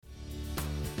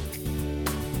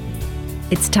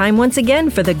It's time once again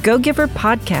for the Go-Giver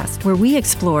podcast, where we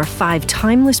explore 5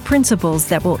 timeless principles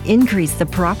that will increase the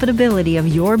profitability of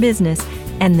your business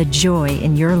and the joy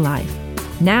in your life.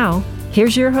 Now,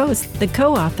 here's your host, the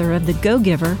co-author of The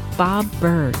Go-Giver, Bob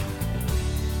Burg.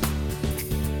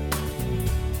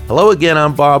 Hello again,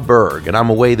 I'm Bob Burg, and I'm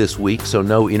away this week, so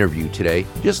no interview today.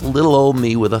 Just little old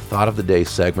me with a Thought of the Day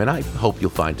segment I hope you'll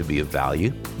find to be of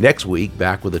value. Next week,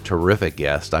 back with a terrific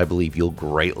guest I believe you'll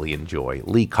greatly enjoy,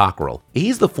 Lee Cockerell.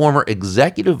 He's the former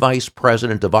Executive Vice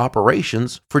President of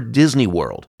Operations for Disney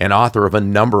World and author of a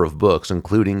number of books,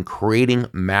 including Creating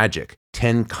Magic,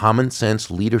 10 Common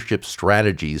Sense Leadership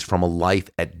Strategies from a Life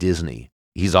at Disney.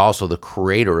 He's also the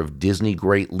creator of Disney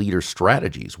Great Leader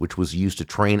Strategies, which was used to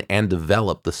train and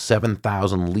develop the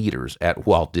 7,000 leaders at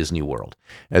Walt Disney World.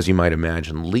 As you might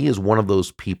imagine, Lee is one of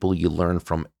those people you learn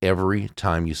from every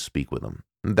time you speak with him.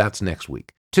 That's next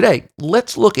week. Today,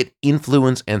 let's look at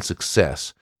influence and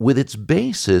success, with its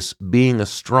basis being a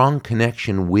strong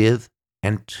connection with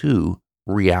and to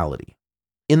reality.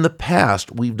 In the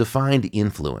past, we've defined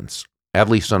influence, at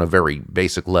least on a very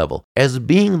basic level, as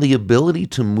being the ability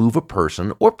to move a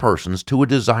person or persons to a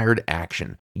desired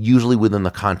action, usually within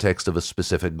the context of a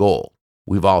specific goal.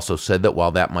 We've also said that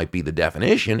while that might be the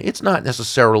definition, it's not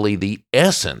necessarily the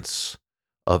essence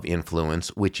of influence,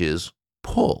 which is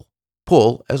pull.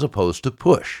 Pull as opposed to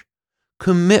push.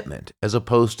 Commitment as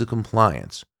opposed to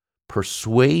compliance.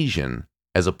 Persuasion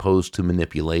as opposed to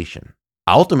manipulation.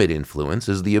 Ultimate influence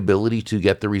is the ability to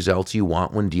get the results you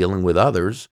want when dealing with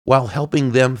others while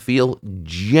helping them feel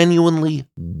genuinely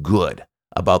good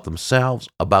about themselves,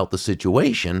 about the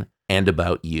situation, and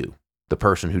about you. The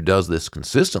person who does this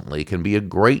consistently can be a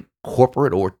great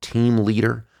corporate or team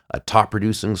leader, a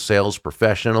top-producing sales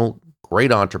professional,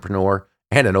 great entrepreneur,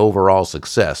 and an overall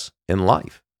success in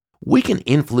life. We can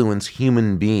influence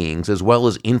human beings as well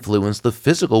as influence the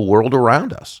physical world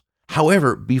around us.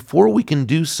 However, before we can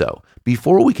do so,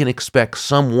 before we can expect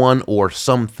someone or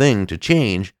something to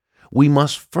change, we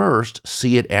must first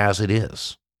see it as it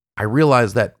is. I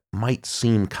realize that might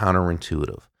seem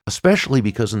counterintuitive, especially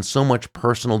because in so much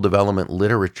personal development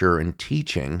literature and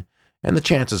teaching, and the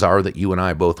chances are that you and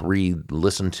I both read,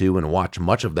 listen to, and watch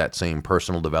much of that same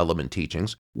personal development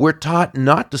teachings, we're taught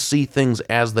not to see things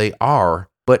as they are,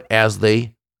 but as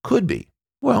they could be.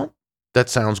 Well, that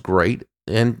sounds great.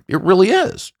 And it really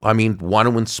is. I mean, want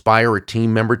to inspire a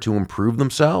team member to improve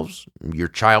themselves, your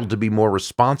child to be more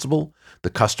responsible,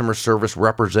 the customer service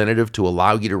representative to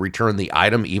allow you to return the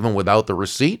item even without the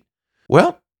receipt?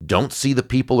 Well, don't see the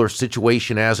people or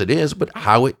situation as it is, but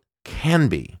how it can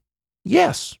be.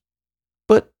 Yes,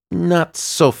 but not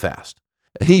so fast.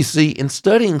 You see, in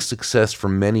studying success for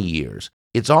many years,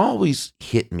 it's always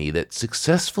hit me that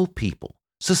successful people,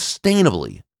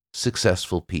 sustainably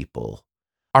successful people,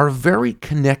 are very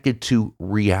connected to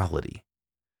reality.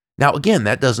 Now, again,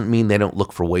 that doesn't mean they don't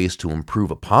look for ways to improve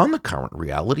upon the current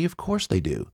reality. Of course they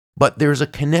do. But there's a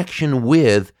connection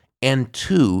with and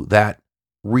to that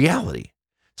reality.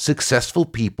 Successful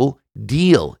people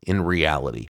deal in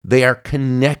reality. They are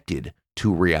connected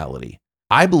to reality.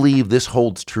 I believe this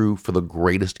holds true for the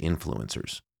greatest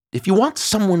influencers. If you want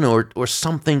someone or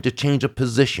something to change a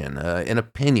position, an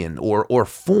opinion, or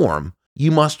form,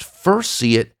 you must first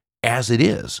see it as it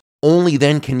is. Only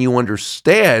then can you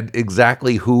understand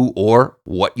exactly who or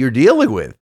what you're dealing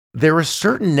with. There are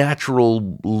certain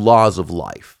natural laws of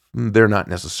life. They're not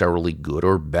necessarily good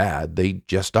or bad, they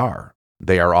just are.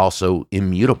 They are also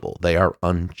immutable. They are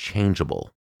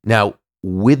unchangeable. Now,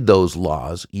 with those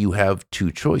laws, you have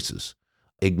 2 choices.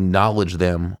 Acknowledge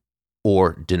them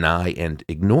or deny and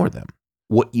ignore them.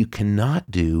 What you cannot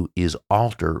do is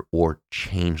alter or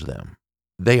change them.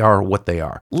 They are what they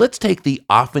are. Let's take the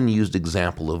often used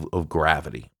example of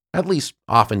gravity, at least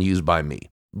often used by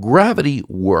me. Gravity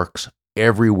works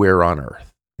everywhere on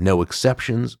Earth. No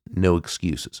exceptions, no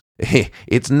excuses.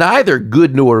 It's neither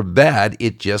good nor bad,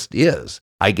 it just is.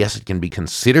 I guess it can be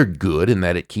considered good in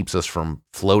that it keeps us from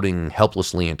floating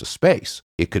helplessly into space.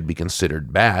 It could be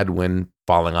considered bad when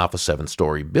falling off a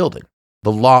 7-story building.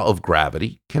 The law of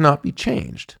gravity cannot be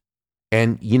changed.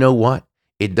 And you know what?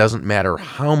 It doesn't matter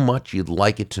how much you'd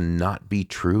like it to not be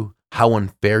true, how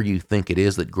unfair you think it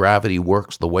is that gravity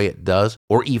works the way it does,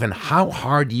 or even how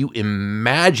hard you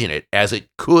imagine it as it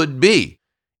could be.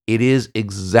 It is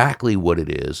exactly what it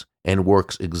is and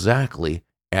works exactly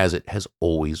as it has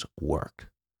always worked.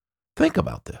 Think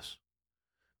about this.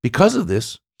 Because of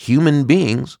this, human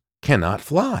beings cannot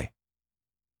fly.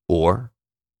 Or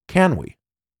can we?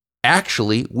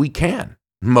 Actually, we can.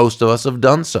 Most of us have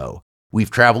done so. We've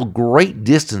traveled great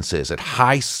distances at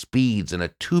high speeds in a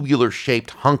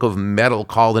tubular-shaped hunk of metal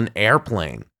called an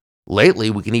airplane. Lately,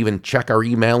 we can even check our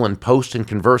email and post and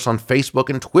converse on Facebook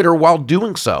and Twitter while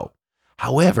doing so.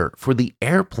 However, for the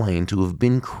airplane to have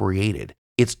been created,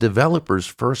 its developers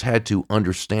first had to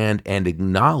understand and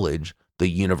acknowledge the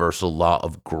universal law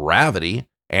of gravity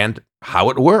and how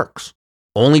it works.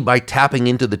 Only by tapping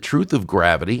into the truth of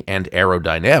gravity and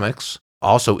aerodynamics,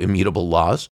 also immutable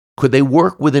laws, could they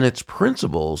work within its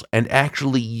principles and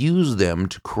actually use them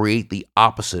to create the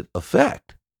opposite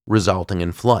effect, resulting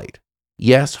in flight.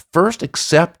 Yes, first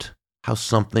accept how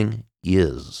something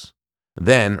is.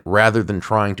 Then, rather than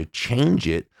trying to change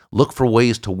it, look for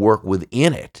ways to work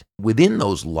within it, within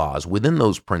those laws, within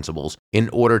those principles, in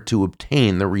order to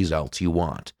obtain the results you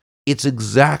want. It's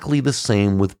exactly the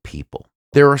same with people.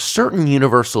 There are certain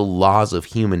universal laws of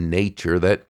human nature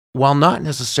that, while not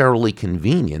necessarily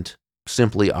convenient,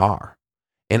 simply are.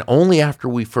 And only after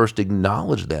we first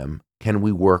acknowledge them can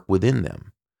we work within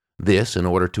them. This in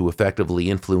order to effectively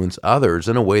influence others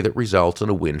in a way that results in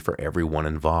a win for everyone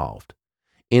involved.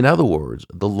 In other words,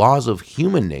 the laws of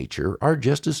human nature are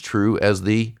just as true as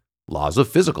the laws of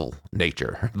physical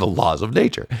nature, the laws of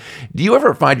nature. Do you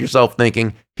ever find yourself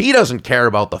thinking, he doesn't care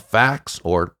about the facts,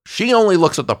 or she only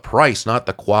looks at the price, not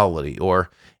the quality, or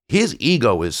his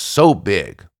ego is so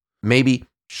big? Maybe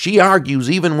she argues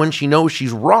even when she knows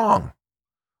she's wrong.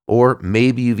 Or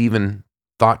maybe you've even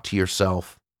thought to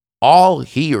yourself, all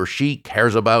he or she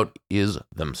cares about is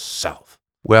themselves.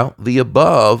 Well, the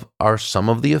above are some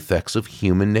of the effects of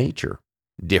human nature.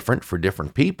 Different for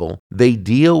different people, they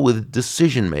deal with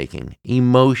decision-making,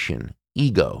 emotion,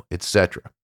 ego, etc.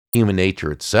 Human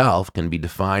nature itself can be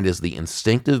defined as the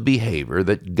instinctive behavior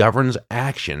that governs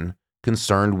action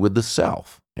concerned with the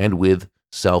self and with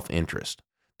self-interest.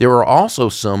 There are also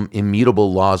some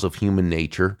immutable laws of human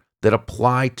nature that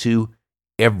apply to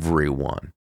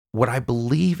everyone. What I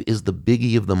believe is the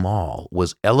biggie of them all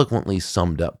was eloquently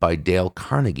summed up by Dale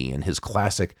Carnegie in his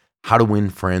classic How to Win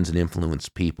Friends and Influence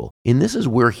People. And this is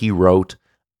where he wrote,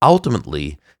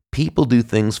 ultimately, people do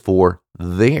things for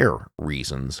their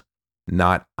reasons,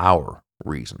 not our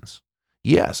reasons.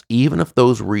 Yes, even if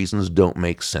those reasons don't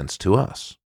make sense to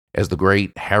us. As the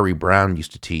great Harry Brown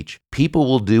used to teach, people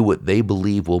will do what they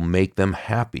believe will make them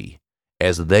happy,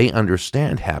 as they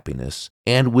understand happiness,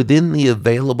 and within the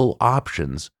available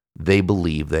options they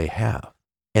believe they have.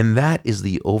 And that is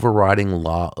the overriding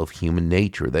law of human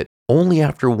nature, that only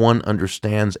after one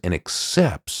understands and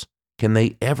accepts can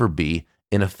they ever be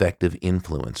an effective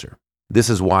influencer. This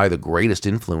is why the greatest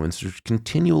influencers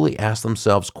continually ask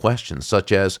themselves questions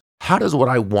such as, how does what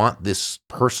I want this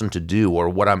person to do, or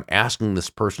what I'm asking this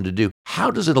person to do,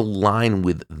 how does it align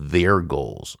with their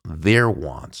goals, their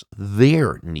wants,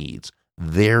 their needs,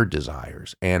 their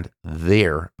desires, and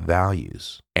their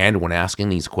values? And when asking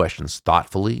these questions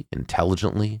thoughtfully,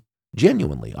 intelligently,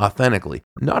 genuinely, authentically,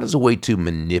 not as a way to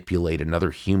manipulate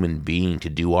another human being to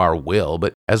do our will,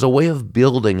 but as a way of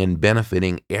building and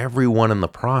benefiting everyone in the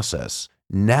process,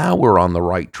 now we're on the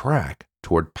right track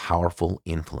toward powerful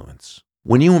influence.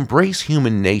 When you embrace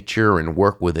human nature and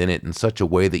work within it in such a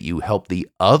way that you help the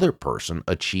other person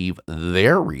achieve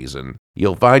their reason,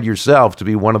 you'll find yourself to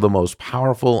be one of the most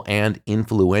powerful and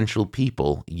influential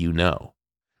people you know.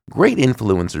 Great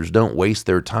influencers don't waste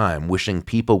their time wishing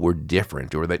people were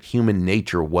different or that human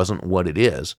nature wasn't what it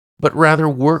is, but rather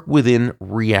work within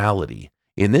reality,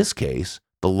 in this case,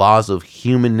 the laws of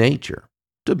human nature,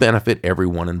 to benefit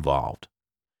everyone involved.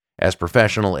 As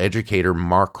professional educator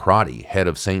Mark Crotty, head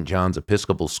of St. John's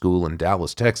Episcopal School in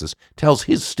Dallas, Texas, tells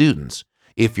his students,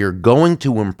 if you're going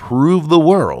to improve the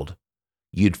world,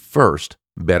 you'd first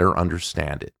better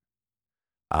understand it.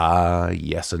 Ah,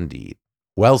 yes, indeed.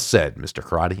 Well said, Mr.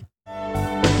 Crotty.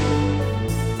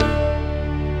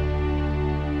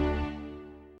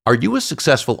 Are you a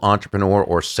successful entrepreneur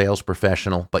or sales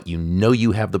professional, but you know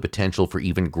you have the potential for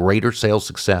even greater sales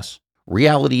success?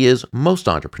 Reality is, most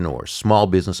entrepreneurs, small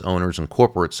business owners, and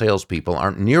corporate salespeople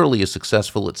aren't nearly as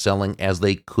successful at selling as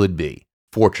they could be.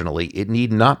 Fortunately, it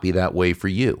need not be that way for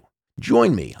you.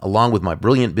 Join me, along with my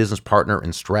brilliant business partner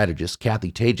and strategist,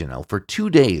 Kathy Tajanel, for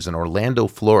 2 days in Orlando,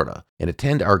 Florida, and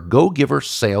attend our Go-Giver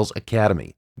Sales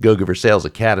Academy. Go-Giver Sales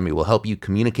Academy will help you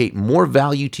communicate more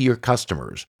value to your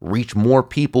customers, reach more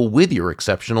people with your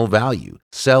exceptional value,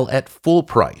 sell at full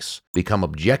price, become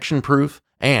objection-proof,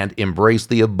 and embrace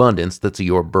the abundance that's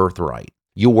your birthright.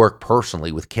 You'll work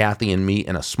personally with Kathy and me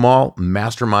in a small,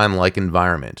 mastermind-like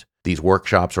environment. These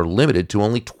workshops are limited to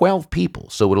only 12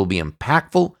 people, so it'll be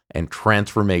impactful and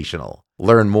transformational.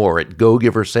 Learn more at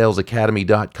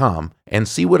GoGiverSalesAcademy.com and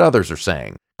see what others are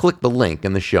saying. Click the link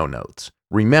in the show notes.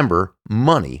 Remember,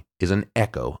 money is an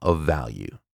echo of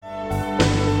value.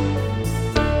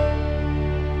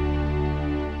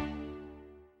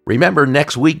 Remember,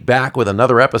 next week back with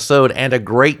another episode and a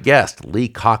great guest, Lee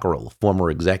Cockerell, former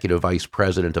Executive Vice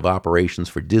President of Operations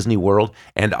for Disney World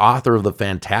and author of the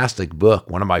fantastic book,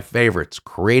 one of my favorites,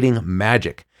 Creating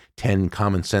Magic, 10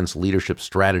 Common Sense Leadership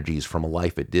Strategies from a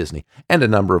Life at Disney, and a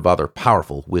number of other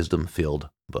powerful wisdom-filled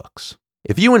books.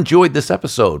 If you enjoyed this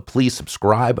episode, please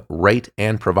subscribe, rate,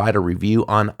 and provide a review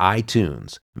on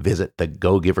iTunes. Visit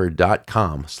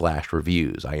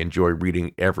thegogiver.com/reviews. I enjoy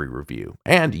reading every review,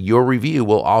 and your review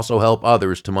will also help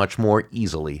others to much more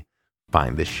easily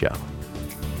find this show.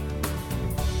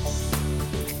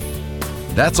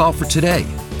 That's all for today.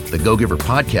 The Go-Giver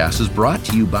podcast is brought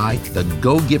to you by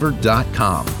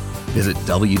thegogiver.com. Visit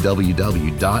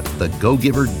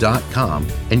www.thegogiver.com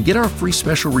and get our free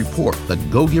special report, The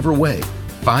Go-Giver Way,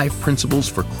 5 Principles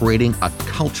for Creating a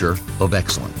Culture of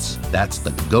Excellence. That's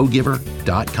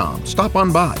thegogiver.com. Stop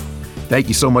on by. Thank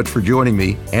you so much for joining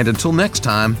me, and until next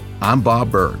time, I'm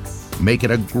Bob Berg. Make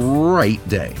it a great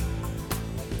day.